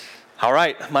All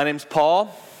right, my name's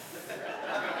Paul.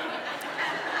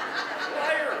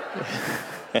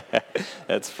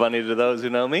 That's funny to those who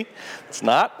know me. It's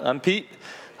not. I'm Pete.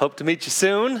 Hope to meet you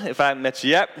soon. If I haven't met you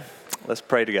yet, let's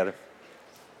pray together.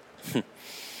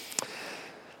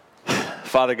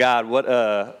 Father God,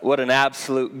 what an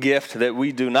absolute gift that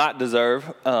we do not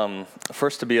deserve.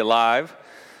 First, to be alive.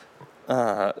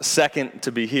 Second,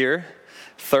 to be here.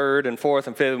 Third and fourth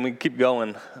and fifth, and we keep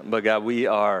going. But God, we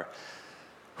are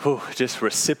just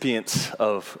recipients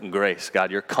of grace.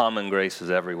 God, your common grace is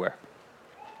everywhere.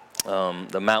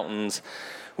 The mountains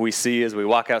we see as we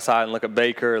walk outside and look at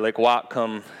Baker, Lake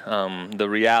Whatcom, the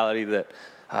reality that,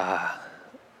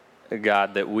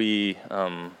 God, that we,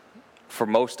 for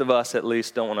most of us at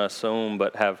least, don't want to assume,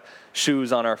 but have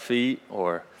shoes on our feet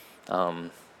or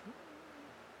have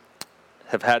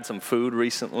had some food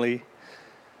recently,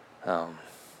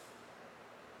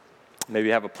 maybe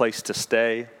have a place to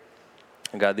stay.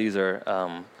 God, these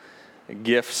are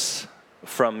gifts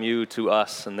from you to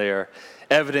us, and they are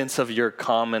evidence of your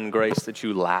common grace that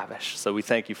you lavish. So we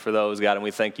thank you for those, God, and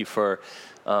we thank you for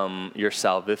your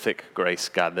salvific grace,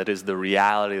 God. That is the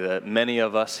reality that many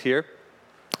of us here,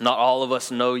 not all of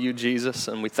us know you, Jesus,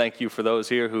 and we thank you for those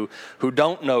here who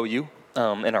don't know you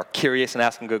and are curious and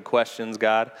asking good questions,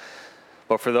 God.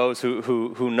 But for those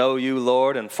who know you,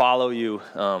 Lord, and follow you,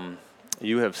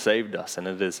 you have saved us, and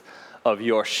it is of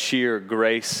your sheer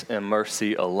grace and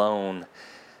mercy alone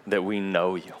that we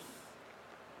know you.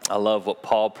 I love what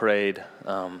Paul prayed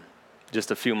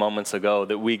just a few moments ago,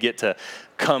 that we get to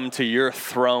come to your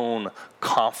throne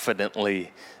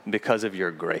confidently because of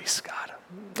your grace, God.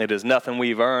 It is nothing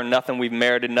we've earned, nothing we've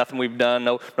merited, nothing we've done,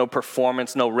 no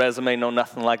performance, no resume, no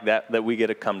nothing like that we get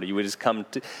to come to you. We just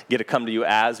get to come to you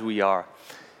as we are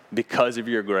because of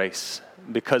your grace,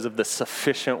 because of the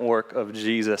sufficient work of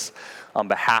Jesus on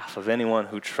behalf of anyone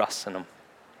who trusts in him.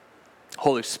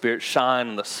 Holy Spirit,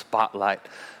 shine the spotlight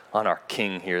on our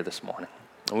King here this morning.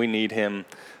 We need him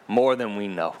more than we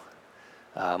know,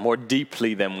 more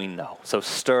deeply than we know. So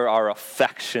stir our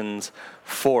affections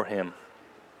for him.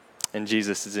 And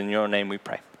Jesus, is in your name we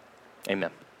pray.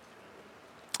 Amen.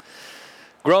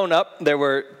 Growing up, there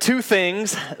were two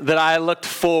things that I looked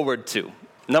forward to.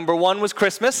 Number one was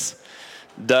Christmas.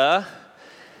 Duh.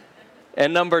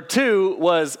 And number two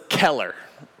was Keller.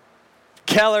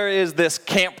 Keller is this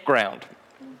campground.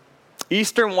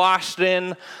 Eastern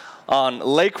Washington on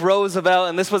Lake Roosevelt,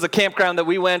 and this was a campground that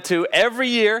we went to every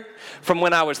year from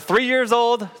when I was 3 years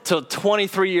old till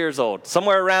 23 years old.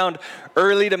 Somewhere around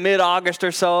early to mid-August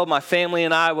or so, my family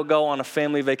and I would go on a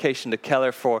family vacation to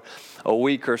Keller for a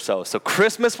week or so. So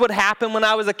Christmas would happen when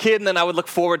I was a kid, and then I would look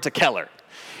forward to Keller.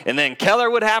 And then Keller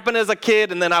would happen as a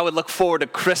kid, and then I would look forward to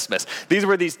Christmas. These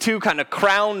were these two kind of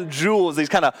crown jewels, these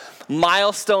kind of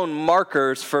milestone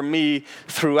markers for me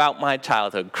throughout my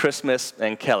childhood, Christmas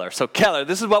and Keller. So Keller,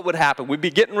 this is what would happen. We'd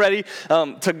be getting ready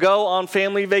to go on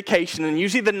family vacation, and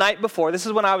usually the night before, this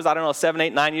is when I was, 7,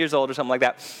 8, 9 years old or something like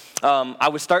that, I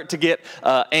would start to get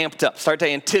amped up, start to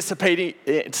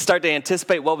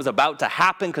anticipate what was about to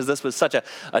happen, because this was such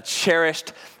a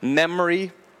cherished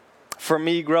memory for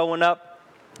me growing up.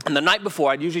 And the night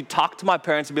before, I'd usually talk to my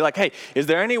parents and be like, hey, is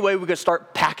there any way we could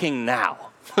start packing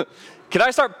now? Can I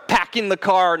start packing the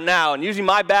car now? And usually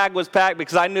my bag was packed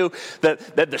because I knew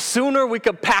that the sooner we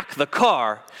could pack the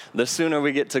car, the sooner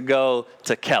we get to go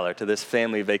to Keller, to this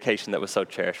family vacation that was so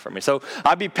cherished for me. So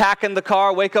I'd be packing the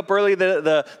car, wake up early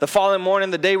the following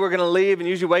morning, the day we're going to leave, and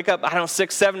usually wake up,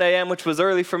 6, 7 a.m., which was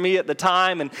early for me at the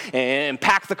time, and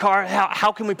pack the car.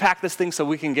 How can we pack this thing so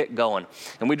we can get going?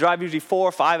 And we drive usually 4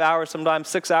 or 5 hours, sometimes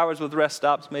 6 hours with rest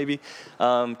stops maybe,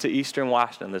 to Eastern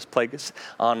Washington, this place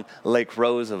on Lake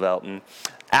Roosevelt. And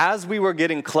as we were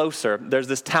getting closer, there's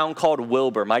this town called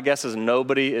Wilbur. My guess is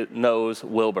nobody knows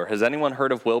Wilbur. Has anyone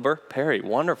heard of Wilbur? Perry,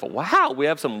 wonderful. Wow, we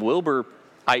have some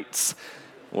Wilburites,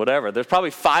 whatever. There's probably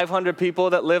 500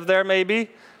 people that live there maybe.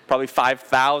 Probably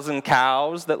 5,000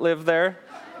 cows that live there.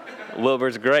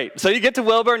 Wilbur's great. So you get to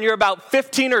Wilbur and you're about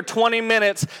 15 or 20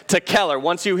 minutes to Keller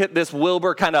once you hit this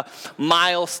Wilbur kind of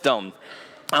milestone.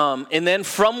 And then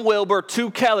from Wilbur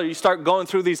to Keller, you start going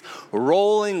through these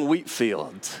rolling wheat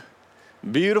fields.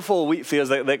 Beautiful wheat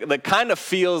fields that kind of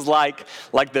feels like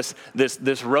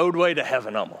this roadway to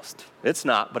heaven almost. It's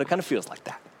not, but it kind of feels like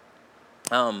that.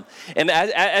 And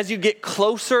as you get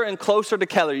closer and closer to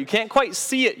Keller, you can't quite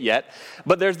see it yet,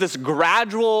 but there's this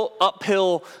gradual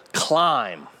uphill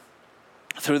climb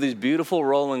through these beautiful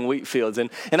rolling wheat fields.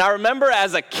 And I remember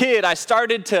as a kid, I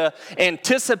started to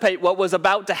anticipate what was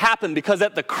about to happen, because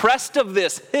at the crest of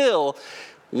this hill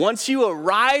Once you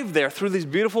arrive there through these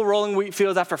beautiful rolling wheat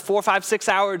fields after 4, 5, 6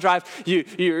 hour drive,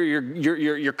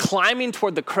 you're climbing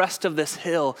toward the crest of this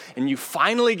hill, and you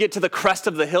finally get to the crest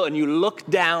of the hill, and you look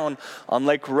down on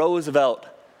Lake Roosevelt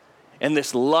and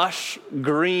this lush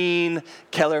green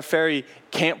Keller Ferry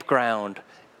campground,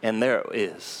 and there it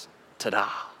is, ta-da.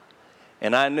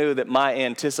 And I knew that my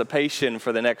anticipation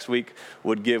for the next week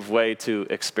would give way to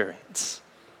experience.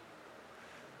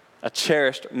 A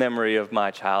cherished memory of my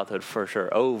childhood for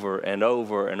sure, over and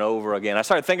over and over again. I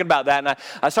started thinking about that, and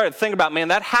I started thinking about, man,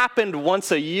 that happened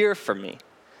once a year for me.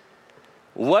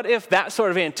 What if that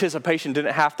sort of anticipation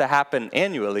didn't have to happen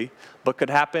annually, but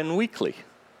could happen weekly,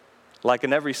 like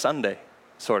an every Sunday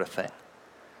sort of thing?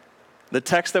 The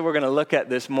text that we're going to look at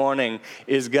this morning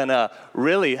is going to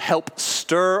really help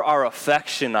stir our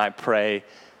affection, I pray,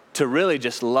 to really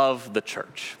just love the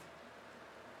church.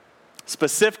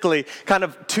 Specifically, kind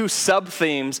of two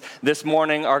sub-themes this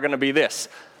morning are going to be this: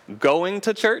 going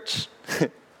to church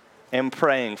and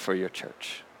praying for your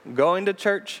church. Going to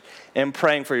church and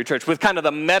praying for your church, with kind of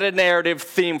the meta-narrative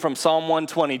theme from Psalm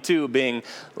 122 being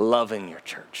loving your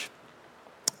church.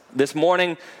 This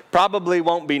morning probably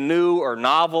won't be new or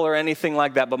novel or anything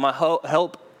like that, but my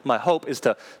hope is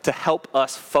to help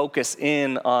us focus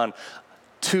in on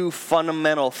two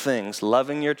fundamental things: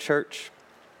 loving your church,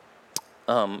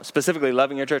 specifically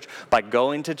loving your church by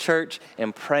going to church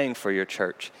and praying for your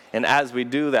church. And as we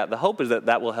do that, the hope is that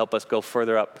that will help us go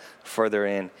further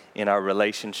in our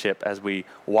relationship as we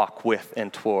walk with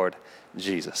and toward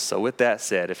Jesus. So with that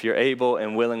said, if you're able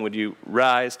and willing, would you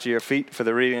rise to your feet for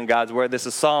the reading of God's word? This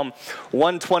is Psalm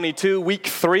 122, week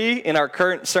 3 in our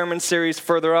current sermon series,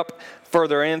 further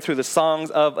in through the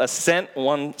Songs of Ascent,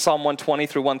 Psalm 120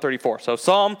 through 134. So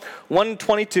Psalm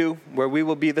 122, where we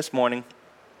will be this morning,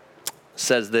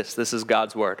 says this. This is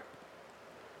God's word.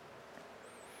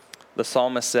 The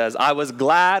psalmist says, "I was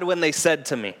glad when they said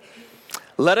to me,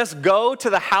 'Let us go to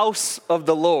the house of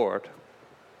the Lord.'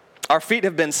 Our feet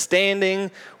have been standing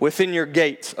within your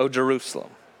gates, O Jerusalem.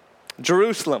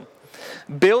 Jerusalem,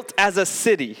 built as a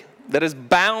city that is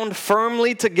bound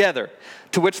firmly together,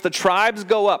 to which the tribes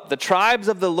go up, the tribes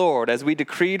of the Lord, as we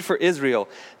decreed for Israel,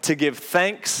 to give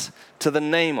thanks to the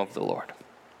name of the Lord.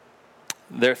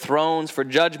 Their thrones for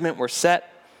judgment were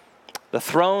set, the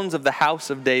thrones of the house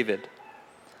of David.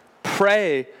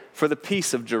 Pray for the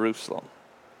peace of Jerusalem.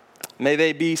 May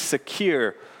they be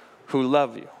secure who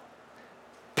love you.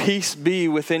 Peace be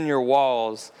within your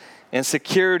walls and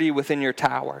security within your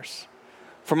towers.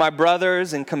 For my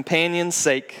brothers and companions'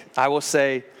 sake, I will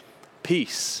say,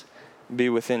 peace be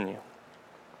within you.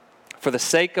 For the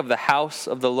sake of the house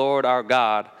of the Lord our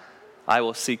God, I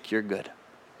will seek your good."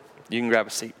 You can grab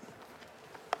a seat.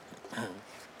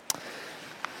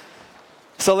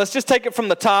 So let's just take it from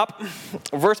the top,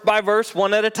 verse by verse,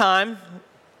 one at a time.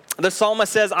 The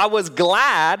psalmist says, "I was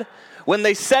glad when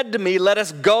they said to me, 'Let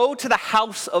us go to the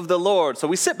house of the Lord.'" So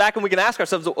we sit back and we can ask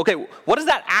ourselves, okay, what is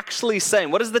that actually saying?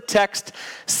 What is the text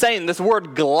saying? This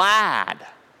word glad.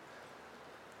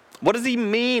 What does he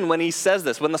mean when he says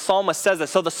this, when the psalmist says this?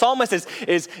 So the psalmist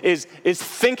is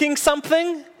thinking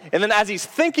something, and then as he's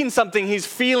thinking something, he's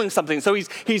feeling something. So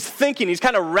he's thinking, he's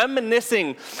kind of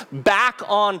reminiscing back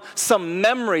on some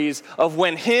memories of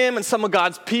when him and some of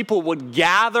God's people would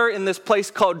gather in this place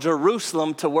called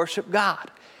Jerusalem to worship God.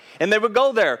 And they would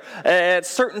go there at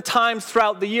certain times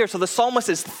throughout the year. So the psalmist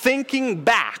is thinking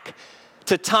back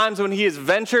to times when he has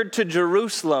ventured to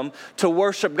Jerusalem to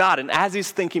worship God. And as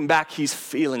he's thinking back, he's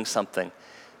feeling something.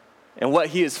 And what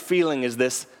he is feeling is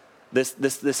this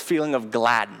feeling of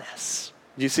gladness.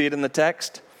 Do you see it in the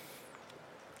text?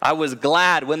 I was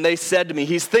glad when they said to me,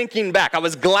 he's thinking back, I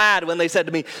was glad when they said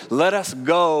to me, "Let us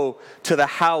go to the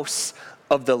house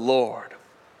of the Lord."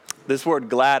 This word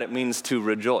glad, it means to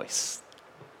rejoice.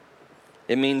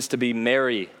 It means to be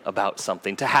merry about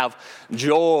something, to have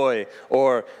joy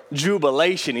or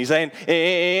jubilation. He's saying,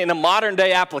 in a modern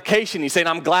day application, he's saying,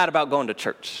 I'm glad about going to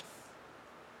church.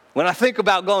 When I think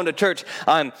about going to church,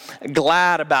 I'm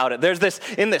glad about it.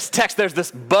 In this text, there's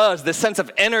this buzz, this sense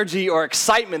of energy or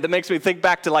excitement that makes me think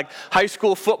back to like high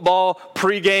school football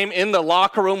pregame in the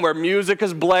locker room where music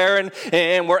is blaring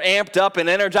and we're amped up and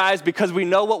energized because we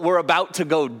know what we're about to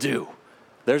go do.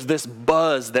 There's this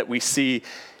buzz that we see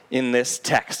in this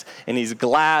text, and he's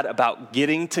glad about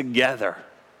getting together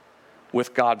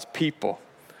with God's people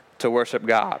to worship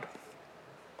God.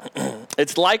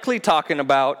 It's likely talking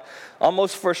about,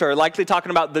 almost for sure, likely talking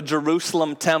about the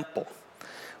Jerusalem temple,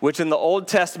 which in the Old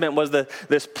Testament was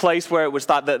this place where it was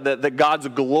thought that God's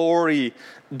glory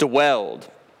dwelled.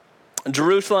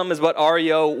 Jerusalem is what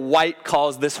R.E.O. White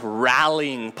calls this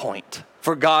rallying point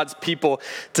for God's people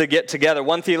to get together.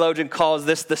 One theologian calls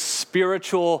this the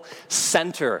spiritual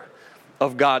center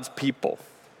of God's people.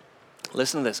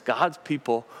 Listen to this. God's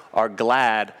people are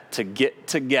glad to get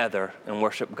together and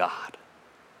worship God.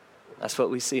 That's what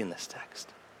we see in this text.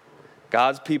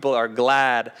 God's people are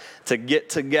glad to get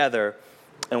together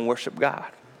and worship God.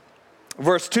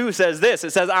 Verse 2 says this.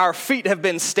 It says, "Our feet have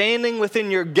been standing within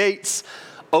your gates,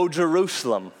 O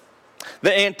Jerusalem."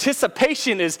 The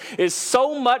anticipation is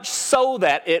so much so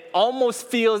that it almost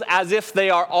feels as if they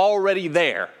are already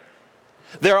there.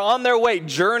 They're on their way,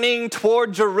 journeying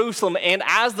toward Jerusalem, and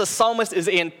as the psalmist is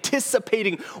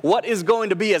anticipating what is going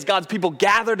to be as God's people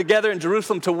gather together in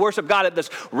Jerusalem to worship God at this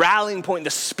rallying point, the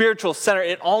spiritual center,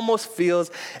 it almost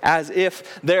feels as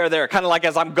if they're there. Kind of like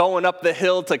as I'm going up the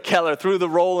hill to Keller through the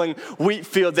rolling wheat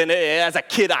fields, and as a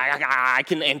kid, I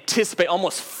can anticipate,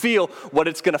 almost feel what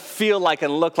it's going to feel like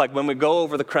and look like when we go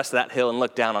over the crest of that hill and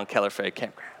look down on Keller Ferry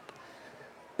Campground.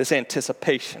 This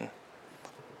anticipation.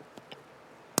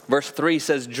 Verse 3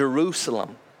 says,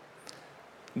 Jerusalem,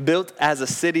 built as a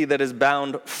city that is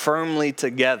bound firmly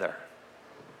together.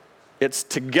 It's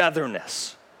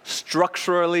togetherness,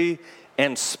 structurally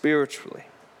and spiritually.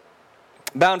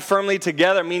 Bound firmly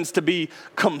together means to be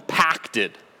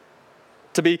compacted.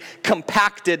 To be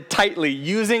compacted tightly,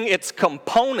 using its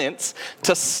components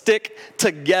to stick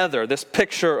together. This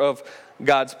picture of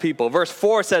God's people. Verse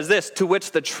 4 says this, to which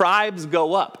the tribes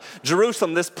go up.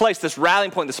 Jerusalem, this place, this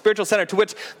rallying point, the spiritual center to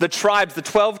which the tribes, the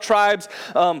 12 tribes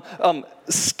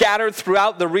scattered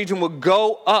throughout the region will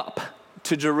go up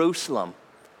to Jerusalem.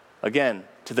 Again,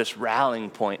 to this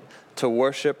rallying point to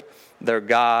worship their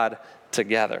God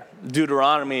together.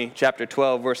 Deuteronomy chapter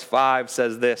 12 verse 5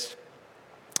 says this.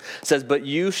 It says, but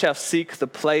you shall seek the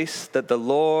place that the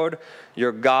Lord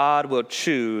your God will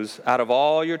choose out of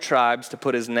all your tribes to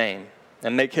put his name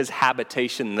and make his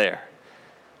habitation there.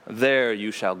 There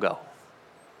you shall go.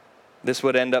 This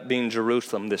would end up being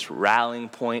Jerusalem, this rallying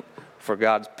point for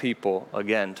God's people,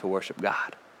 again, to worship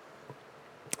God.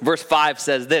 Verse 5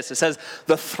 says this. It says,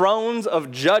 the thrones of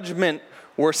judgment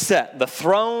were set. The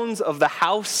thrones of the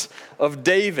house of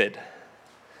David.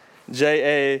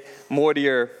 J.A.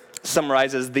 Mortier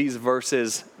summarizes these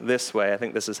verses this way. I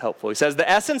think this is helpful. He says, the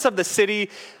essence of the city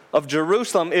of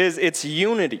Jerusalem is its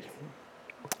unity.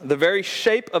 The very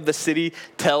shape of the city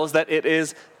tells that it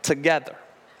is together.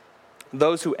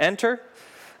 Those who enter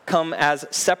come as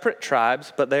separate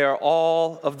tribes, but they are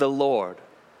all of the Lord.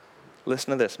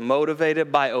 Listen to this.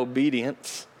 Motivated by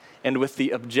obedience and with the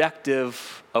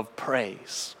objective of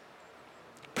praise.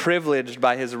 Privileged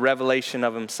by his revelation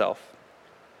of himself.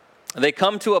 They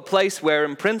come to a place where,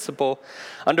 in principle,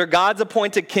 under God's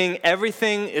appointed king,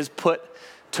 everything is put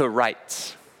to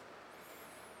rights.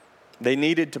 They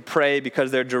needed to pray because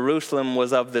their Jerusalem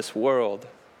was of this world.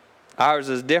 Ours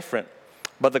is different,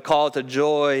 but the call to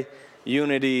joy,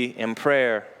 unity, and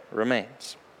prayer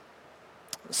remains.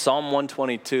 Psalm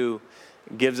 122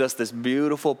 gives us this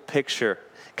beautiful picture,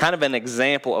 kind of an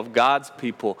example of God's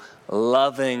people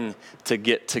loving to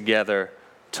get together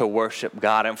to worship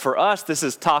God. And for us, this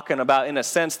is talking about, in a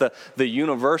sense, the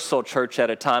universal church at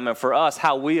a time. And for us,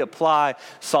 how we apply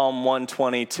Psalm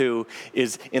 122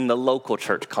 is in the local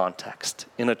church context,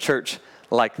 in a church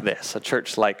like this, a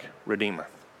church like Redeemer.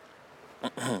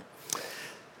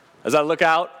 As I look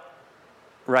out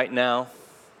right now,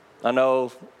 I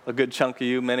know a good chunk of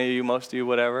you, many of you, most of you,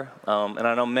 whatever, and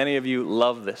I know many of you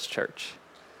love this church.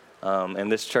 And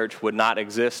this church would not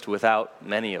exist without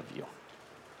many of you.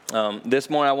 This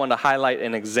morning I wanted to highlight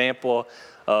an example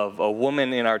of a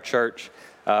woman in our church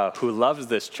who loves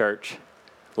this church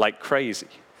like crazy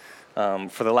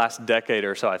for the last decade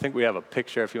or so. I think we have a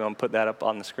picture if you want to put that up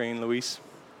on the screen, Luis.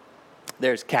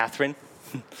 There's Catherine.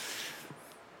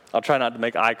 I'll try not to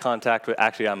make eye contact with,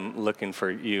 actually I'm looking for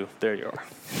you. There you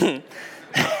are.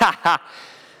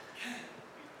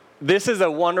 This is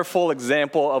a wonderful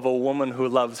example of a woman who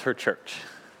loves her church.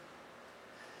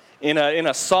 In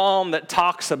a psalm that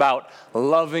talks about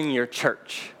loving your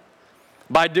church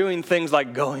by doing things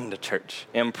like going to church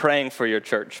and praying for your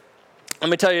church. Let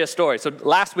me tell you a story. So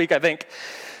last week, I think,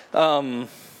 it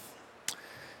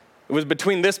was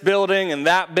between this building and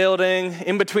that building,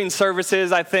 in between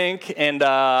services, I think, and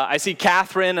I see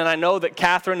Catherine, and I know that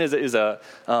Catherine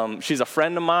she's a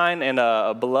friend of mine and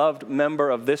a beloved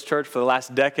member of this church for the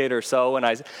last decade or so, and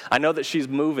I know that she's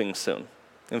moving soon.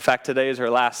 In fact, today is her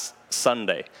last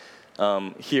Sunday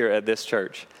here at this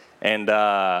church. And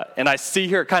I see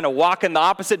her kind of walk in the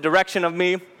opposite direction of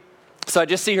me. So I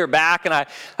just see her back, and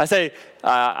I say,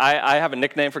 I have a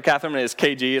nickname for Catherine, and it's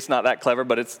KG. It's not that clever,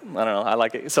 but it's, I don't know, I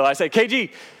like it. So I say,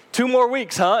 KG, 2 more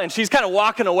weeks, huh? And she's kind of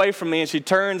walking away from me, and she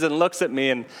turns and looks at me,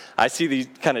 and I see these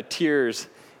kind of tears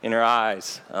in her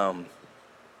eyes.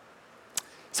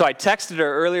 So I texted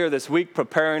her earlier this week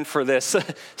preparing for this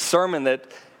sermon that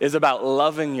is about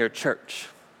loving your church.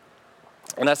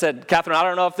 And I said, Catherine, I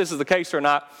don't know if this is the case or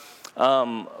not,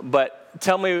 but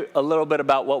tell me a little bit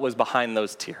about what was behind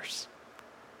those tears.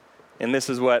 And this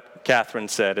is what Catherine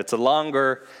said. It's a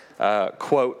longer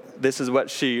quote. This is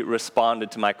what she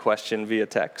responded to my question via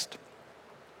text.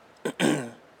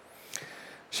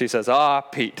 She says,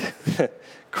 Pete,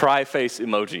 cry face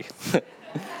emoji.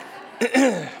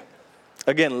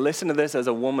 Again, listen to this as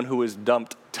a woman who has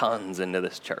dumped tons into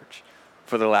this church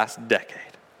for the last decade.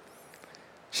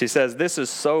 She says, this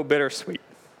is so bittersweet.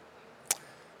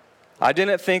 I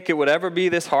didn't think it would ever be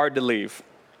this hard to leave.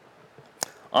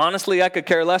 Honestly, I could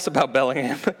care less about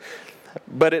Bellingham,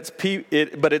 but it's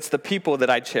the people that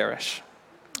I cherish.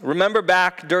 Remember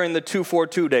back during the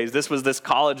 242 days, this was this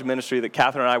college ministry that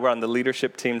Catherine and I were on the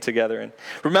leadership team together in.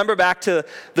 Remember back to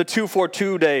the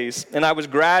 242 days, and I was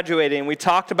graduating, and we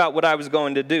talked about what I was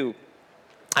going to do.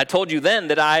 I told you then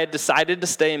that I had decided to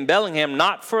stay in Bellingham,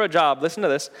 not for a job, listen to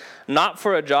this, not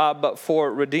for a job, but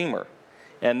for Redeemer.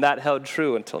 And that held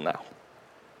true until now.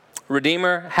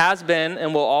 Redeemer has been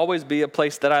and will always be a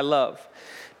place that I love.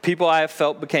 People I have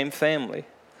felt became family.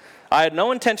 I had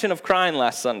no intention of crying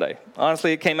last Sunday.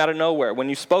 Honestly, it came out of nowhere. When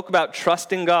you spoke about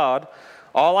trusting God,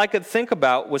 all I could think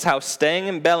about was how staying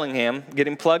in Bellingham,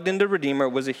 getting plugged into Redeemer,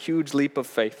 was a huge leap of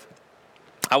faith.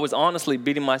 I was honestly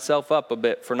beating myself up a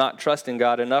bit for not trusting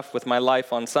God enough with my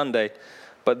life on Sunday.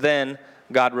 But then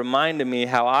God reminded me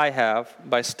how I have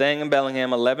by staying in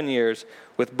Bellingham 11 years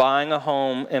with buying a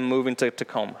home and moving to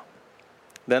Tacoma.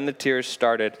 Then the tears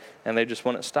started, and they just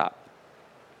wouldn't stop.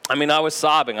 I mean, I was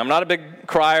sobbing. I'm not a big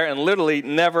crier and literally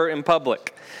never in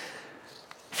public.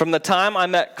 From the time I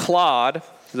met Claude,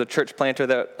 who's a church planter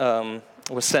that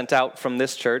was sent out from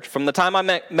this church, from the time I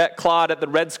met Claude at the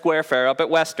Red Square Fair up at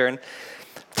Western,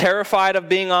 terrified of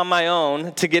being on my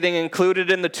own, to getting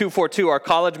included in the 242, our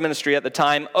college ministry at the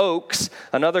time, Oaks,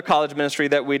 another college ministry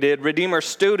that we did, Redeemer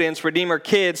students, Redeemer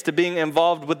kids, to being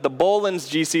involved with the Bolins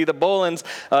GC, the Bolins,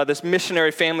 this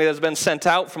missionary family that's been sent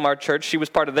out from our church. She was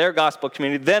part of their gospel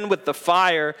community. Then with the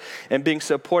fire and being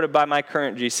supported by my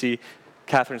current GC,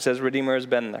 Catherine says Redeemer has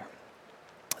been there.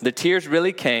 The tears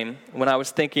really came when I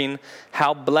was thinking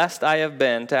how blessed I have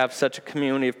been to have such a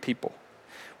community of people,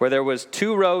 where there was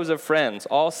 2 rows of friends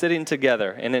all sitting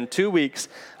together, and in 2 weeks,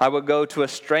 I would go to a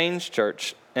strange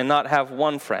church and not have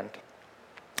one friend,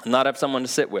 not have someone to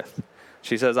sit with.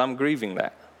 She says, I'm grieving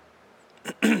that.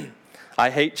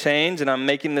 I hate change, and I'm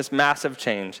making this massive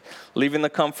change, leaving the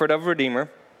comfort of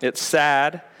Redeemer. It's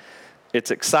sad,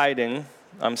 it's exciting,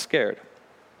 I'm scared.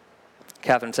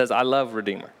 Catherine says, I love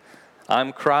Redeemer.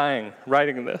 I'm crying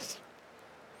writing this.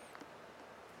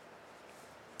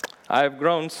 I have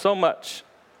grown so much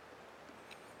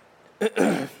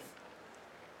in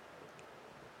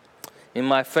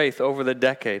my faith over the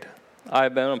decade. I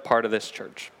have been a part of this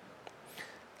church.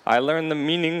 I learned the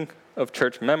meaning of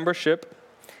church membership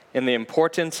and the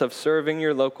importance of serving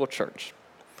your local church.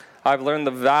 I've learned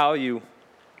the value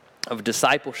of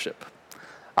discipleship.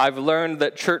 I've learned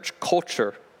that church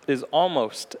culture is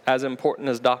almost as important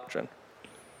as doctrine.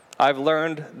 I've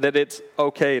learned that it's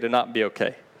okay to not be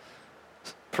okay.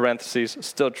 Parentheses,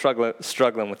 still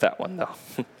struggling with that one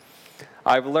though.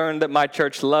 I've learned that my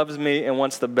church loves me and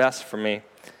wants the best for me,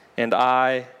 and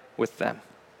I with them.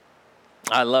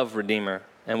 I love Redeemer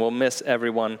and will miss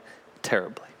everyone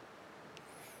terribly.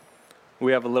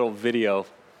 We have a little video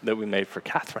that we made for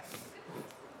Catherine.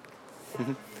 One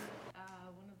of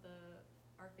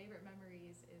our favorite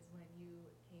memories is when you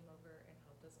came over and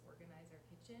helped us organize our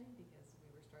kitchen because we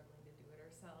were struggling to do it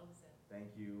ourselves. Thank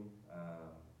you,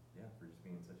 for just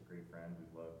being such a great friend.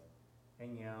 We've loved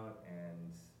hanging out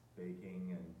and baking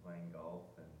and playing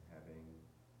golf and having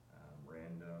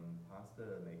random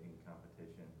pasta making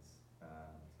competitions.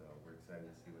 So we're excited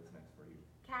to see what's next for you.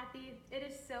 Kathy, it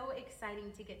is so exciting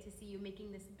to get to see you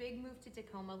making this big move to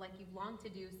Tacoma like you've longed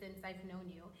to do since I've known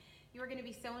you. You are going to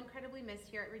be so incredibly missed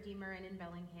here at Redeemer and in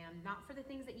Bellingham, not for the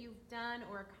things that you've done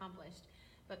or accomplished,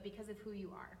 but because of who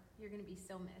you are. You're going to be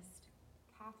so missed.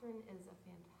 Catherine is a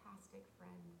fantastic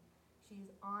friend. She's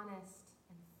honest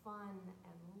and fun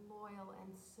and loyal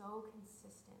and so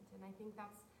consistent. And I think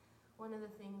that's one of the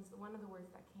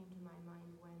words that came to my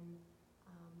mind when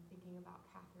thinking about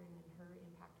Catherine and her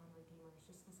impact on Redeemer. It's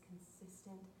just this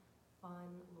consistent,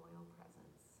 fun, loyal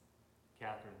presence.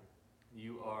 Catherine,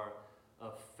 you are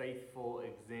a faithful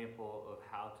example of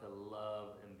how to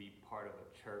love and be part of a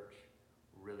church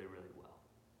really, really well.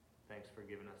 Thanks for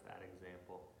giving us that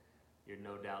example. You're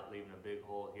no doubt leaving a big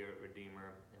hole here at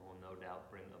Redeemer, and will no doubt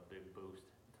bring a big boost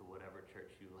to whatever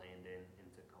church you land in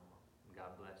Tacoma.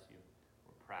 God bless you.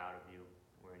 We're proud of you.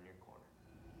 We're in your corner.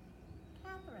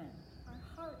 Catherine, our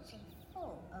hearts are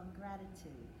full of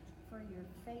gratitude for your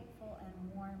faithful and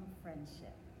warm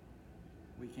friendship.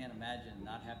 We can't imagine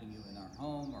not having you in our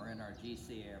home or in our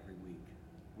GC every week.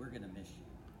 We're going to miss you.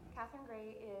 Catherine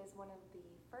Gray is one of the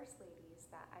first ladies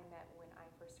that I met when I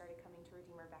first started coming to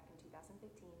Redeemer back in 2015.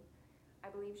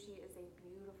 I believe she is a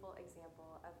beautiful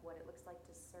example of what it looks like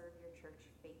to serve your church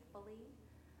faithfully.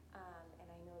 And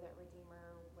I know that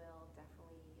Redeemer will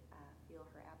definitely feel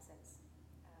her absence.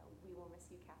 We will miss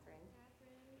you, Catherine.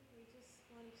 Catherine, we just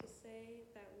wanted to say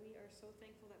that we are so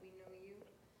thankful that we know you.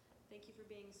 Thank you for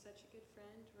being such a good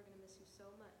friend. We're going to miss you so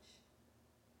much.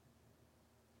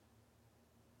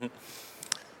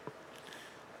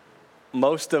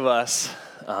 Most of us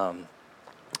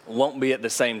won't be at the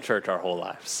same church our whole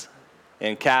lives.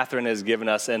 And Catherine has given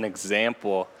us an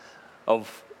example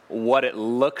of what it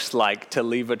looks like to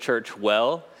leave a church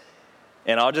well.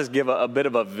 And I'll just give a bit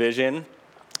of a vision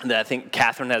that I think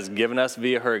Catherine has given us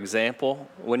via her example.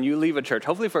 When you leave a church,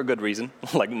 hopefully for a good reason,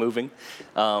 like moving,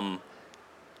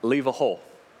 leave a hole.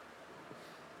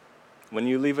 When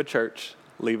you leave a church,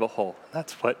 leave a hole.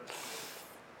 That's what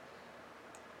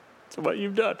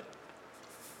you've done.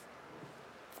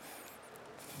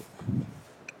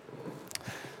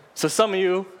 So some of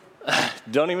you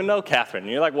don't even know Catherine.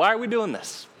 You're like, why are we doing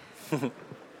this?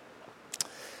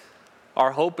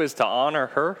 Our hope is to honor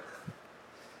her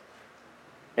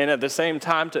and at the same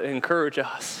time to encourage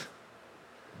us.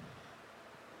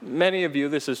 Many of you,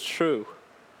 this is true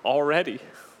already.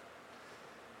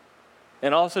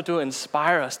 And also to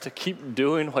inspire us to keep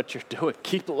doing what you're doing.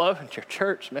 Keep loving your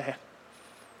church, man.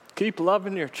 Keep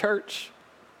loving your church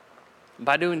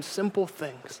by doing simple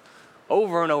things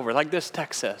over and over, like this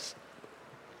text says.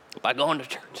 By going to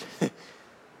church.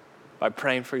 By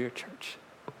praying for your church.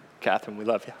 Catherine, we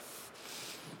love you.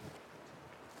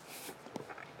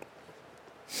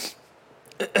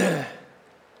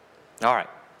 All right,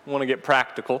 I want to get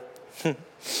practical.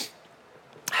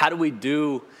 How do we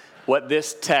do what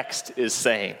this text is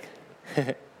saying?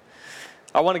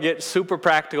 I want to get super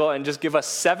practical and just give us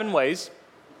 7 ways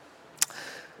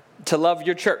to love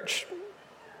your church.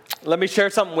 Let me share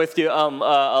something with you.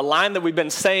 A line that we've been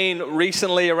saying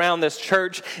recently around this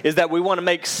church is that we want to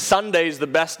make Sundays the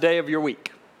best day of your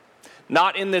week.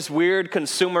 Not in this weird,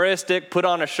 consumeristic, put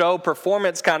on a show,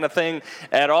 performance kind of thing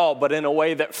at all, but in a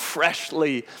way that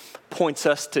freshly points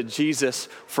us to Jesus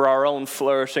for our own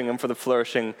flourishing and for the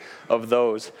flourishing of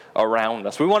those around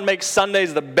us. We want to make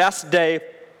Sundays the best day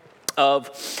of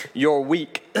your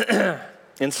week.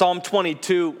 In Psalm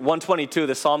 122,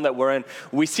 the psalm that we're in,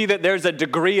 we see that there's a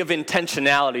degree of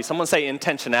intentionality. Someone say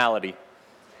intentionality.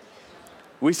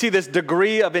 We see this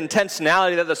degree of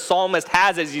intentionality that the psalmist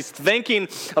has as he's thinking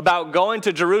about going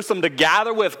to Jerusalem to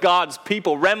gather with God's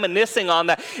people, reminiscing on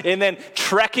that, and then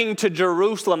trekking to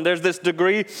Jerusalem. There's this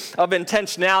degree of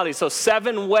intentionality. So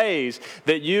 7 ways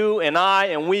that you and I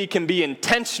and we can be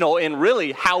intentional in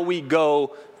really how we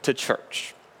go to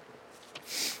church.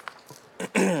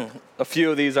 A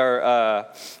few of these are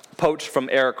poached from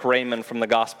Eric Raymond from the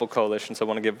Gospel Coalition, so I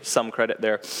want to give some credit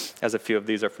there as a few of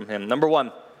these are from him. Number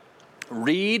 1,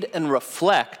 read and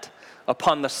reflect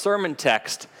upon the sermon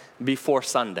text before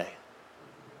Sunday.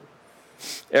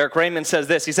 Eric Raymond says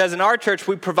this. He says, in our church,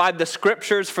 we provide the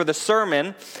scriptures for the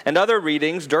sermon and other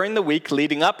readings during the week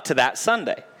leading up to that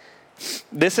Sunday.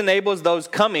 This enables those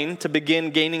coming to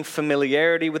begin gaining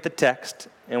familiarity with the text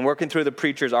and working through the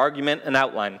preacher's argument and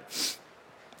outline.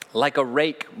 Like a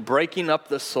rake breaking up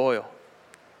the soil.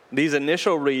 These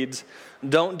initial reads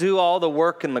don't do all the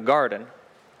work in the garden,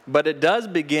 but it does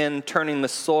begin turning the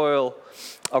soil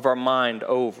of our mind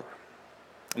over,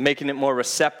 making it more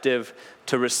receptive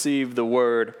to receive the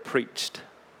word preached.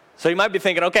 So you might be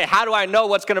thinking, okay, how do I know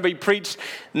what's going to be preached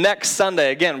next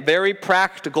Sunday? Again, very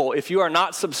practical. If you are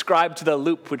not subscribed to The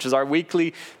Loop, which is our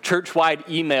weekly church-wide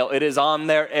email, it is on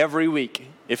there every week.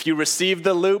 If you receive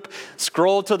The Loop,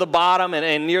 scroll to the bottom,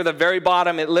 and near the very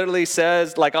bottom, it literally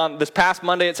says, like on this past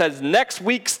Monday, it says, next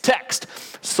week's text,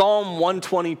 Psalm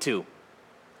 122.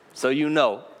 So you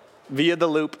know, via The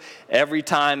Loop, every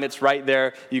time it's right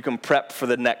there, you can prep for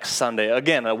the next Sunday.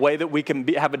 Again, a way that we can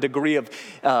have a degree of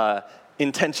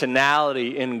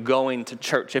intentionality in going to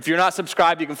church. If you're not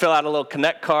subscribed, you can fill out a little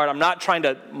connect card. I'm not trying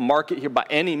to market here by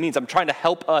any means. I'm trying to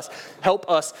help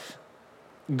us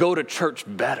go to church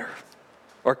better.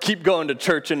 or keep going to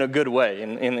church in a good way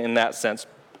in that sense.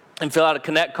 And fill out a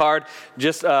Connect card.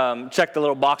 Just check the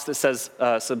little box that says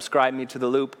subscribe me to the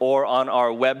Loop, or on our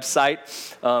website,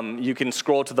 you can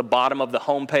scroll to the bottom of the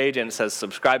homepage and it says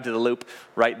subscribe to the Loop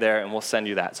right there, and we'll send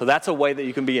you that. So that's a way that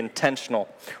you can be intentional.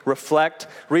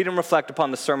 Read and reflect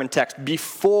upon the sermon text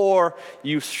before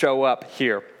you show up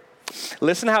here.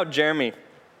 Listen how Jeremy,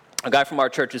 a guy from our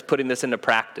church, is putting this into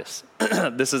practice.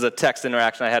 This is a text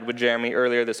interaction I had with Jeremy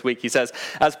earlier this week. He says,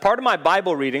 as part of my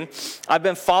Bible reading, I've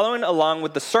been following along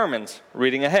with the sermons,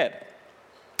 reading ahead.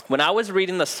 When I was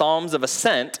reading the Psalms of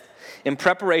Ascent in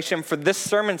preparation for this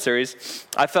sermon series,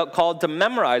 I felt called to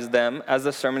memorize them as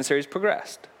the sermon series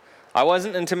progressed. I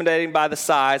wasn't intimidated by the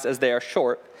size, as they are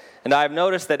short, and I have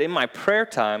noticed that in my prayer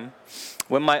time,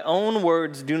 when my own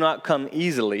words do not come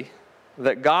easily,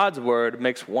 that God's word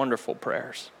makes wonderful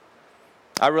prayers.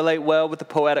 I relate well with the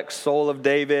poetic soul of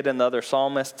David and the other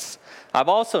psalmists. I've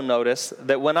also noticed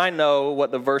that when I know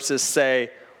what the verses say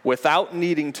without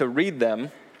needing to read them,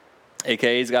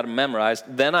 aka he's got them memorized,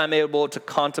 then I'm able to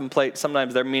contemplate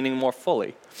sometimes their meaning more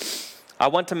fully. I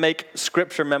want to make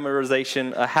scripture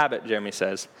memorization a habit, Jeremy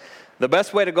says. The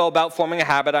best way to go about forming a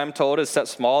habit, I'm told, is set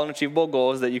small and achievable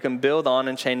goals that you can build on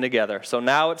and chain together. So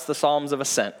now it's the Psalms of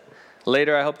Ascent.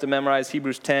 Later, I hope to memorize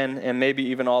Hebrews 10 and maybe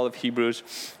even all of Hebrews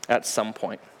at some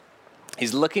point.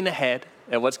 He's looking ahead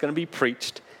at what's going to be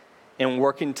preached and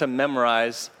working to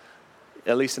memorize,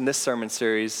 at least in this sermon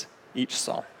series, each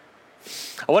psalm.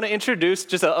 I want to introduce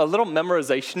just a little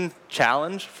memorization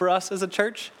challenge for us as a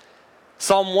church.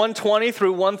 Psalm 120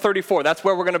 through 134, that's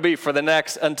where we're going to be for the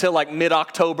next, until like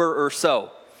mid-October or so.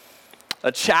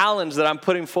 A challenge that I'm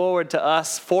putting forward to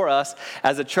us, for us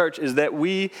as a church, is that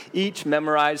we each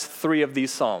memorize 3 of these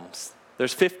psalms.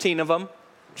 There's 15 of them.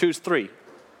 Choose 3.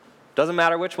 Doesn't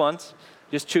matter which ones.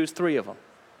 Just choose 3 of them.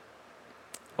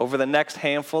 Over the next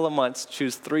handful of months,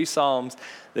 choose 3 psalms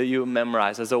that you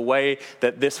memorize as a way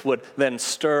that this would then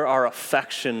stir our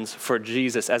affections for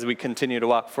Jesus as we continue to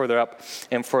walk further up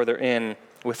and further in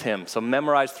with him. So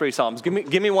memorize 3 psalms.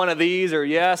 Give me one of these, or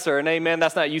yes, or an amen.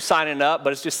 That's not you signing up,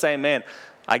 but it's just saying, man,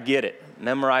 I get it.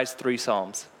 Memorize 3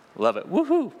 psalms. Love it.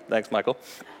 Woohoo. Thanks, Michael.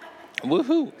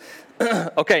 Woohoo.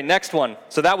 Okay, next one.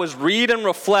 So that was read and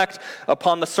reflect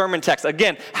upon the sermon text.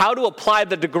 Again, how to apply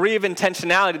the degree of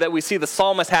intentionality that we see the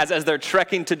psalmist has as they're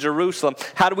trekking to Jerusalem.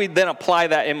 How do we then apply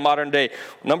that in modern day?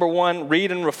 Number 1,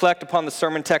 read and reflect upon the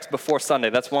sermon text before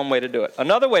Sunday. That's one way to do it.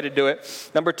 Another way to do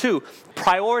it, number 2,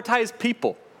 prioritize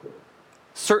people,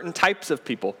 certain types of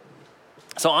people.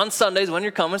 So on Sundays when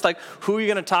you're coming, it's like, who are you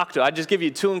going to talk to? I just give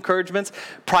you 2 encouragements.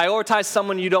 Prioritize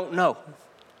someone you don't know.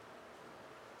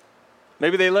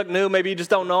 Maybe they look new, maybe you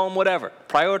just don't know them, whatever.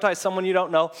 Prioritize someone you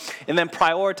don't know, and then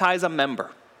prioritize a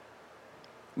member.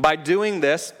 By doing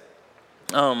this,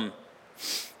 some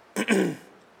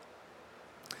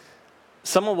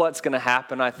of what's going to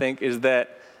happen, I think, is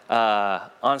that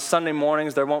on Sunday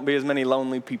mornings there won't be as many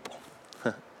lonely people.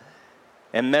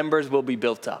 And members will be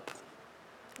built up.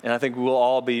 And I think we'll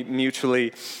all be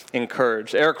mutually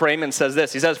encouraged. Eric Raymond says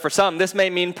this. He says, for some, this may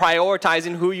mean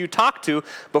prioritizing who you talk to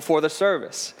before the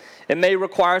service. It may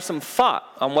require some thought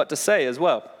on what to say as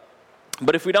well.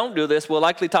 But if we don't do this, we'll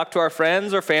likely talk to our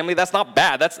friends or family. That's not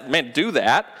bad. Do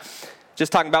that.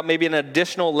 Just talking about maybe an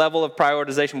additional level of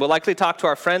prioritization. We'll likely talk to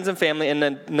our friends and family and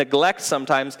then neglect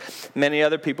sometimes many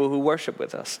other people who worship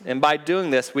with us. And by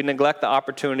doing this, we neglect the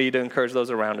opportunity to encourage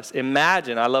those around us.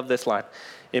 Imagine, I love this line,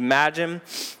 imagine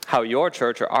how your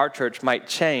church or our church might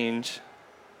change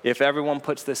if everyone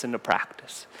puts this into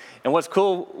practice. And what's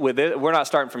cool with it, we're not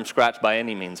starting from scratch by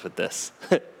any means with this.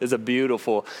 It's a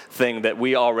beautiful thing that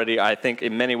we already, I think,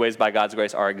 in many ways by God's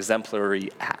grace, are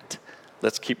exemplary at.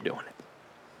 Let's keep doing it.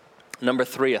 Number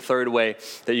 3, a third way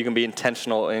that you can be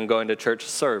intentional in going to church,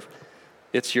 serve.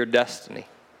 It's your destiny.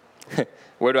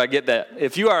 Where do I get that?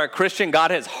 If you are a Christian,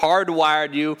 God has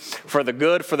hardwired you for the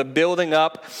good, for the building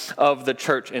up of the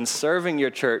church. And serving your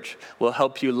church will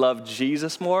help you love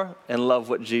Jesus more and love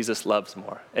what Jesus loves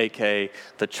more, a.k.a.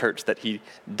 the church that he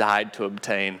died to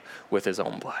obtain with his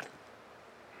own blood.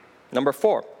 Number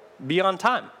 4, be on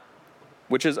time,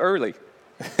 which is early.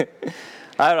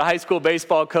 I had a high school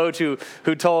baseball coach who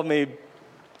told me,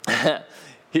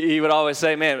 he would always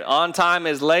say, man, on time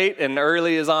is late and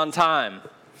early is on time.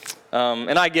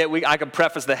 And I could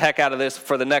preface the heck out of this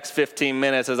for the next 15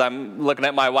 minutes as I'm looking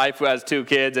at my wife who has 2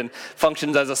 kids and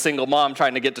functions as a single mom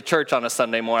trying to get to church on a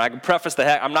Sunday morning. I can preface the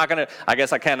heck. I'm not going to, I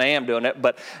guess I kind of am doing it,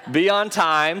 but be on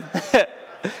time,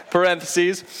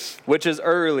 parentheses, which is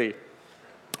early.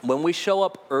 When we show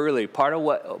up early, part of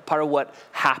what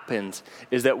happens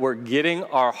is that we're getting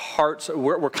our hearts,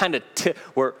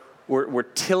 we're We're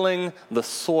tilling the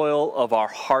soil of our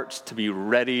hearts to be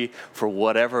ready for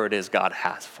whatever it is God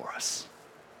has for us.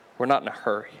 We're not in a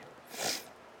hurry.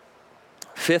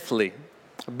 Fifthly,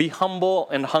 be humble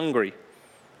and hungry.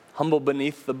 Humble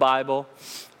beneath the Bible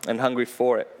and hungry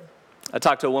for it. I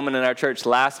talked to a woman in our church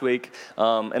last week,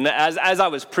 and as I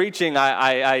was preaching,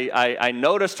 I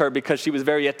noticed her because she was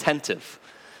very attentive.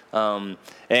 And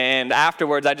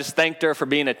afterwards, I just thanked her for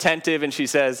being attentive, and she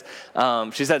said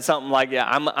something like, yeah,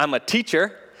 I'm a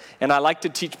teacher, and I like to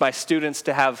teach my students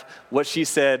to have what she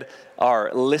said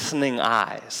are listening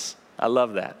eyes. I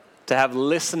love that. To have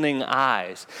listening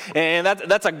eyes. And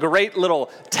that's a great little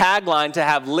tagline, to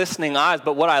have listening eyes.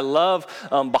 But what I love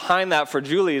behind that for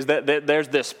Julie is that there's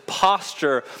this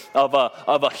posture of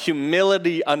a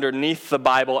humility underneath the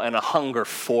Bible and a hunger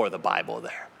for the Bible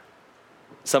there.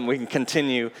 Something we can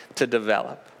continue to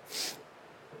develop.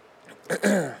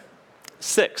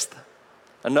 Sixth,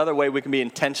 another way we can be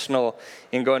intentional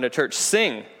in going to church.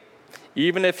 Sing,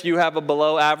 even if you have a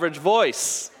below average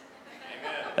voice.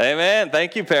 Amen.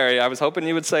 Thank you, Perry. I was hoping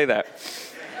you would say that.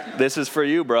 This is for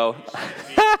you, bro.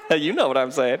 You know what I'm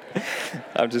saying.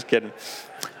 I'm just kidding.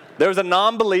 There was a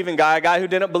non-believing guy, a guy who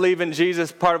didn't believe in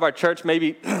Jesus, part of our church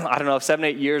maybe,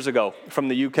 7-8 years ago from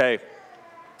the UK.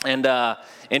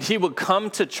 And he would come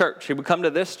to church. He would come to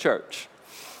this church.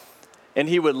 And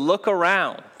he would look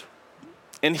around.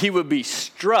 And he would be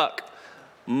struck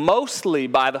mostly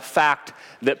by the fact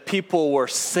that people were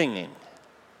singing.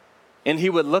 And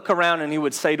he would look around and he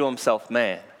would say to himself,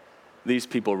 man, these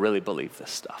people really believe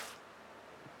this stuff.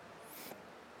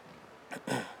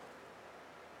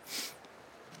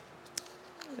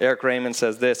 Eric Raymond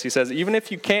says this. He says, even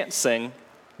if you can't sing,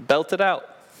 belt it out.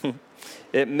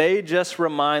 It may just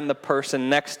remind the person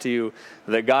next to you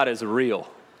that God is real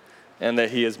and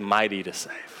that he is mighty to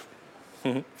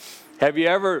save. Have you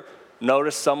ever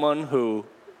noticed someone who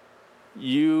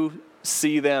you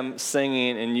see them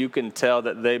singing and you can tell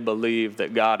that they believe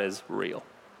that God is real?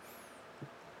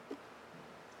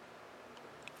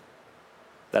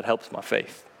 That helps my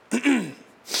faith.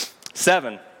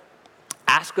 7,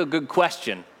 ask a good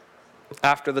question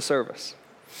after the service.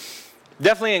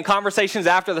 Definitely in conversations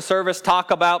after the service, talk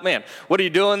about, man, what are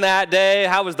you doing that day?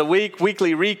 How was the week?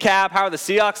 Weekly recap. How are the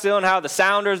Seahawks doing? How are the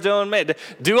Sounders doing? Man,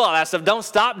 do all that stuff. Don't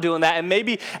stop doing that. And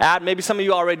maybe some of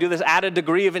you already do this, add a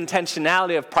degree of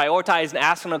intentionality of prioritizing,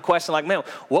 asking a question like, man,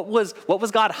 what was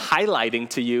God highlighting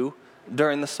to you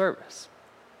during the service?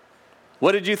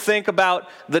 What did you think about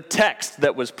the text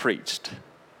that was preached?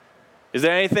 Is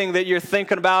there anything that you're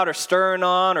thinking about or stirring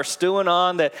on or stewing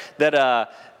on that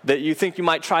you think you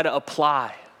might try to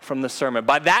apply from the sermon?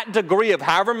 By that degree of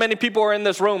however many people are in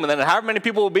this room, and then however many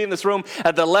people will be in this room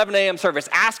at the 11 a.m. service,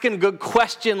 asking a good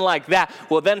question like that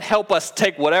will then help us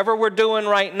take whatever we're doing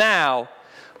right now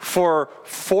for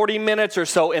 40 minutes or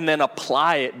so and then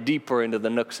apply it deeper into the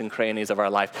nooks and crannies of our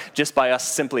life, just by us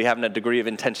simply having a degree of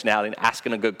intentionality and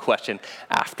asking a good question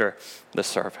after the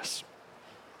service.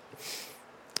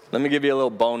 Let me give you a little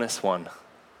bonus one.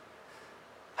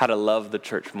 How to love the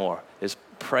church more is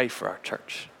pray for our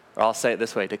church. Or I'll say it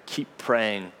this way, to keep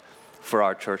praying for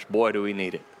our church. Boy, do we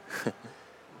need it.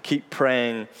 Keep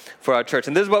praying for our church.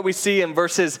 And this is what we see in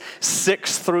verses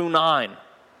 6 through 9.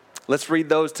 Let's read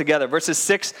those together. Verses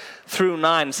 6 through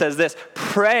 9 says this,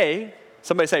 pray,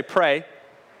 somebody say pray.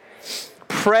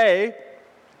 Pray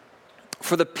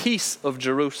for the peace of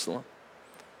Jerusalem.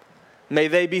 May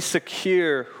they be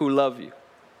secure who love you.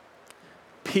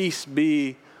 Peace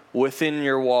be within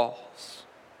your walls,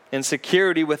 and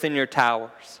security within your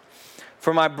towers.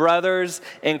 For my brothers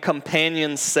and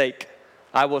companions' sake,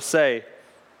 I will say,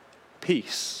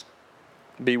 peace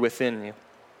be within you.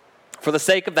 For the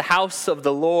sake of the house of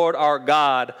the Lord our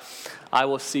God, I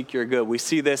will seek your good. We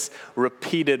see this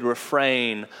repeated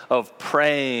refrain of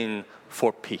praying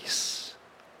for peace.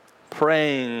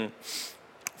 Praying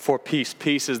for peace.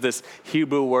 Peace is this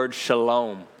Hebrew word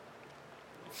shalom.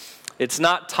 It's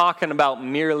not talking about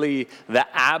merely the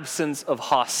absence of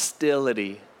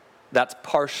hostility. That's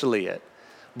partially it.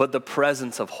 But the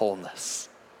presence of wholeness.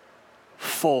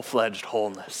 Full-fledged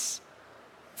wholeness.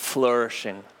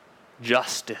 Flourishing.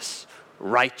 Justice.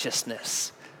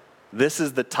 Righteousness. This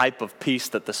is the type of peace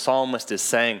that the psalmist is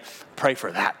saying, pray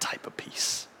for that type of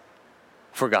peace.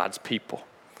 For God's people.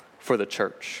 For the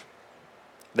church.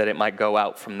 That it might go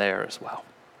out from there as well.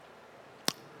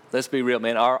 Let's be real,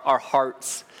 man. Our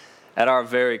hearts, at our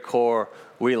very core,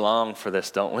 we long for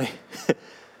this, don't we?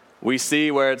 We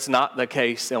see where it's not the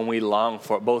case, and we long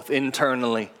for it, both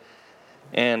internally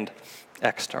and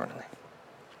externally.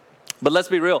 But let's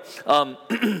be real.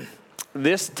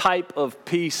 This type of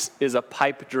peace is a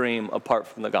pipe dream apart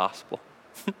from the gospel.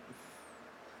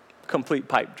 complete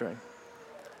pipe dream.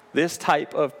 This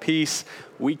type of peace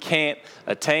we can't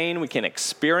attain, we can't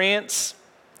experience,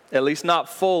 at least not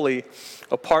fully,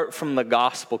 apart from the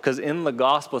gospel. Because in the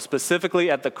gospel, specifically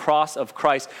at the cross of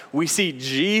Christ, we see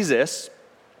Jesus,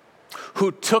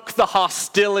 who took the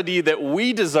hostility that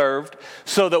we deserved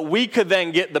so that we could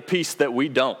then get the peace that we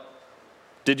don't.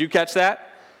 Did you catch that?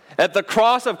 At the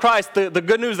cross of Christ, the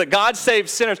good news that God saves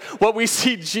sinners, what we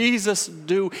see Jesus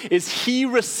do is he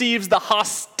receives the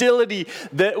hostility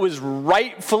that was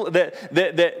rightful,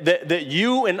 that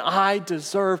you and I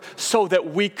deserve, so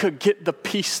that we could get the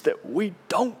peace that we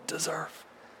don't deserve.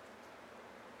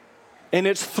 And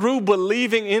it's through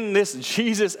believing in this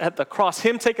Jesus at the cross,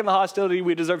 him taking the hostility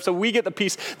we deserve, so we get the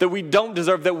peace that we don't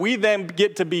deserve, that we then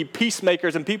get to be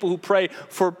peacemakers and people who pray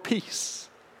for peace.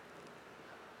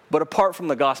 But apart from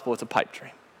the gospel, it's a pipe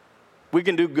dream. We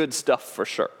can do good stuff for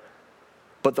sure.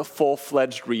 But the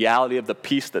full-fledged reality of the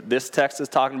peace that this text is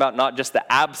talking about, not just the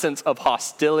absence of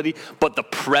hostility, but the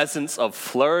presence of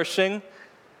flourishing,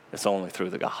 it's only through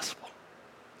the gospel.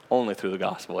 Only through the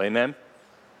gospel. Amen?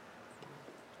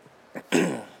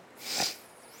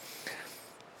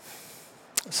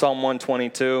 Psalm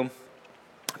 122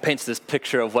 paints this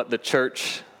picture of what the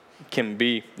church can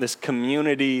be, this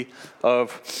community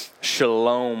of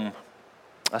shalom.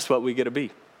 That's what we get to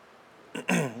be.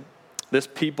 This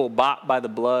people bought by the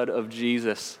blood of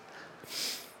Jesus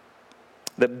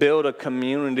that build a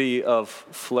community of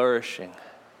flourishing.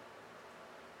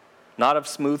 Not of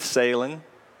smooth sailing,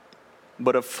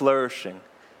 but of flourishing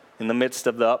in the midst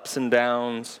of the ups and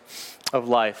downs of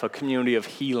life. A community of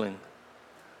healing,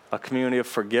 a community of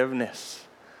forgiveness,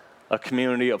 a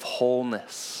community of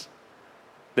wholeness.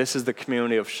 This is the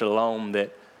community of shalom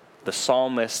that the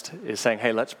psalmist is saying,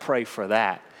 hey, let's pray for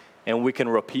that. And we can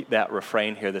repeat that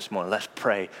refrain here this morning. Let's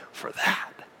pray for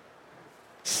that.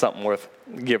 Something worth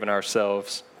giving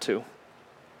ourselves to.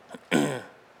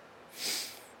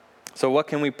 So what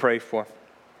can we pray for?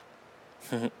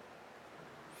 The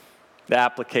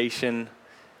application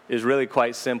is really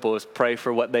quite simple. Is pray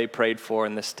for what they prayed for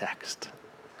in this text.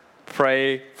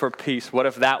 Pray for peace. What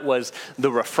if that was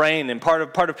the refrain and part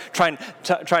of trying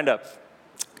to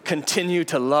continue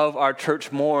to love our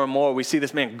church more and more? We see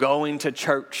this man going to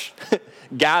church,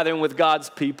 gathering with God's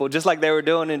people, just like they were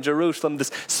doing in Jerusalem,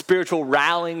 this spiritual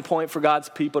rallying point for God's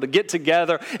people to get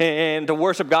together and to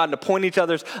worship God and to point each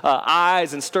other's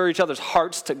eyes and stir each other's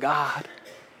hearts to God.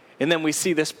 And then we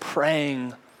see this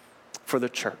praying for the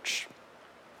church.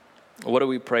 What do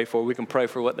we pray for? We can pray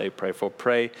for what they pray for.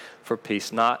 Pray for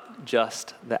peace, not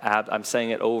just I'm saying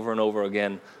it over and over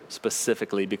again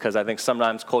specifically because I think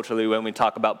sometimes culturally when we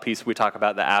talk about peace, we talk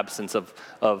about the absence of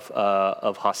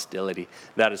hostility.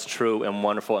 That is true and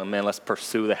wonderful, and man, let's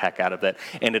pursue the heck out of that.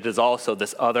 And it is also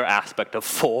this other aspect of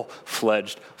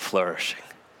full-fledged flourishing.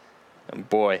 And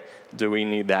boy, do we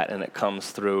need that, and it comes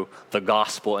through the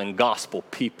gospel and gospel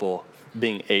people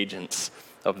being agents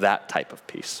of that type of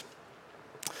peace.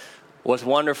 What's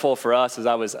wonderful for us as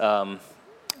I was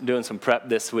doing some prep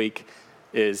this week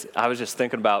is I was just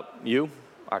thinking about you,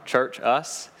 our church,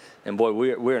 us, and boy,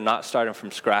 we're not starting from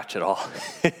scratch at all.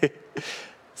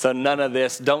 So none of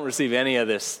this, don't receive any of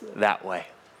this that way.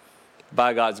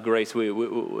 By God's grace,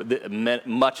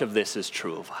 much of this is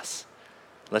true of us.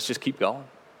 Let's just keep going.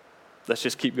 Let's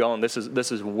just keep going. This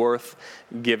is worth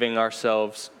giving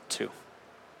ourselves to.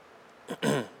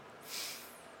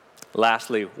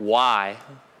 Lastly, why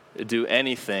do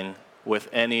anything with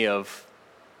any of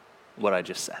what I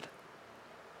just said?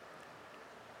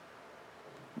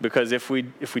 Because if we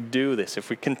do this, if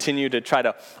we continue to try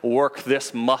to work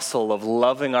this muscle of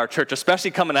loving our church,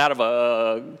 especially coming out of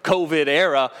a COVID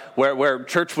era where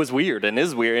church was weird and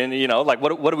is weird, and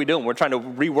what are we doing? We're trying to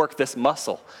rework this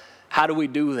muscle. How do we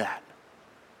do that?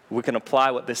 We can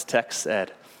apply what this text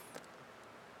said.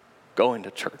 Going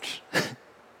to church.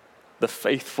 The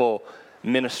faithful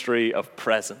ministry of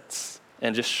presence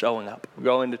and just showing up,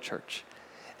 going to church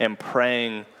and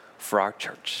praying for our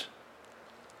church.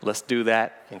 Let's do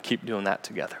that and keep doing that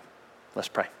together. Let's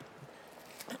pray.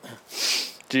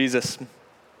 Jesus,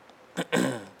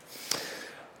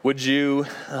 would you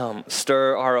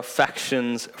stir our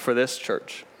affections for this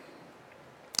church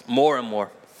more and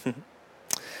more?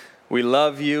 We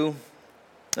love you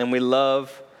and we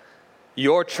love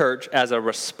your church as a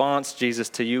response, Jesus,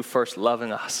 to you first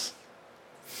loving us.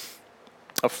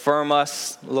 Affirm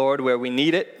us, Lord, where we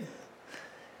need it.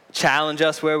 Challenge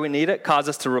us where we need it. Cause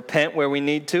us to repent where we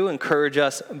need to. Encourage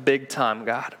us big time,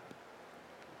 God.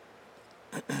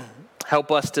 Help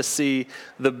us to see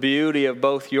the beauty of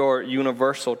both your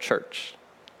universal church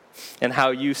and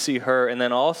how you see her, and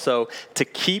then also to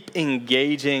keep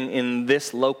engaging in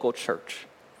this local church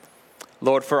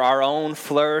Lord, for our own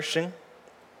flourishing,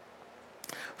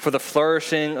 for the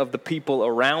flourishing of the people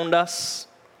around us,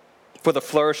 for the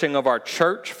flourishing of our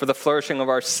church, for the flourishing of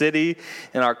our city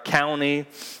and our county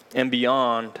and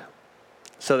beyond,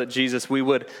 so that, Jesus, we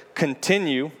would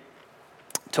continue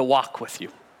to walk with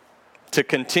you, to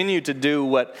continue to do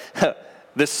what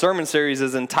this sermon series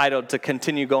is entitled, to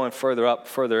continue going further up,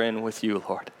 further in with you,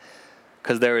 Lord.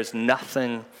 Because there is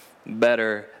nothing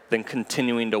better than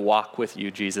continuing to walk with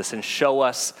you, Jesus, and show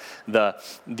us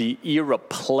the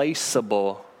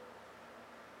irreplaceable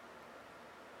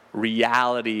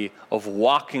reality of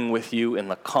walking with you in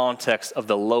the context of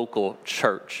the local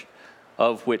church,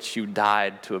 of which you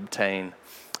died to obtain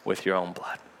with your own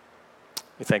blood.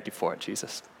 We thank you for it,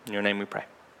 Jesus. In your name we pray.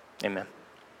 Amen.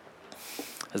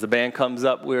 As the band comes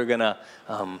up, we're going to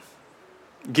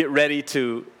get ready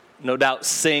to, no doubt,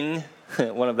 sing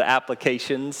one of the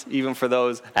applications, even for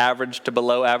those average to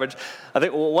below average. I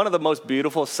think one of the most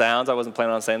beautiful sounds, I wasn't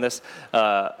planning on saying this,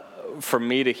 for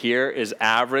me to hear is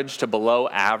average to below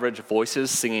average voices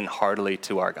singing heartily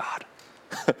to our God.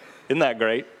 Isn't that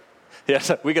great?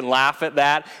 Yes, we can laugh at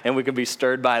that and we can be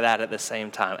stirred by that at the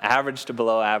same time. Average to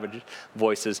below average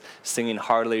voices singing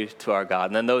heartily to our God.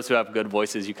 And then those who have good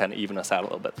voices, you kind of even us out a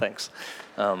little bit. Thanks.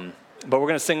 But we're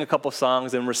going to sing a couple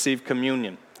songs and receive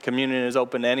communion. Communion is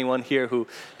open to anyone here who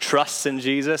trusts in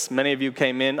Jesus. Many of you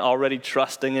came in already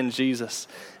trusting in Jesus.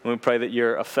 And we pray that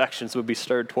your affections would be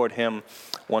stirred toward him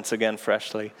once again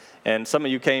freshly. And some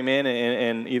of you came in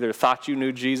and either thought you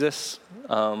knew Jesus,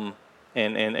 and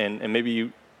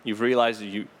maybe you've realized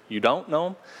you don't know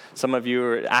him. Some of you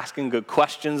are asking good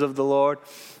questions of the Lord.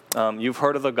 You've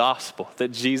heard of the gospel, that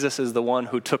Jesus is the one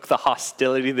who took the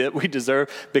hostility that we deserve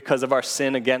because of our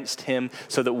sin against him,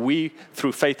 so that we,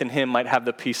 through faith in him, might have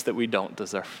the peace that we don't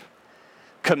deserve.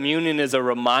 Communion is a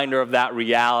reminder of that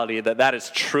reality, that is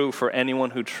true for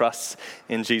anyone who trusts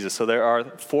in Jesus. So there are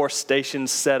 4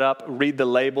 stations set up. Read the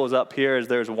labels up here, as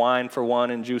there's wine for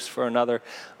one and juice for another.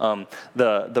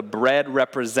 The bread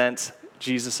represents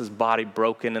Jesus' body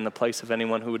broken in the place of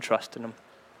anyone who would trust in him,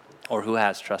 or who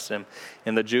has trusted him.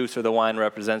 And the juice or the wine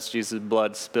represents Jesus'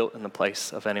 blood spilt in the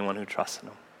place of anyone who trusts in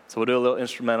him. So we'll do a little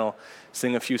instrumental,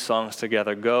 sing a few songs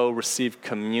together. Go receive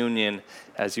communion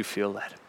as you feel led.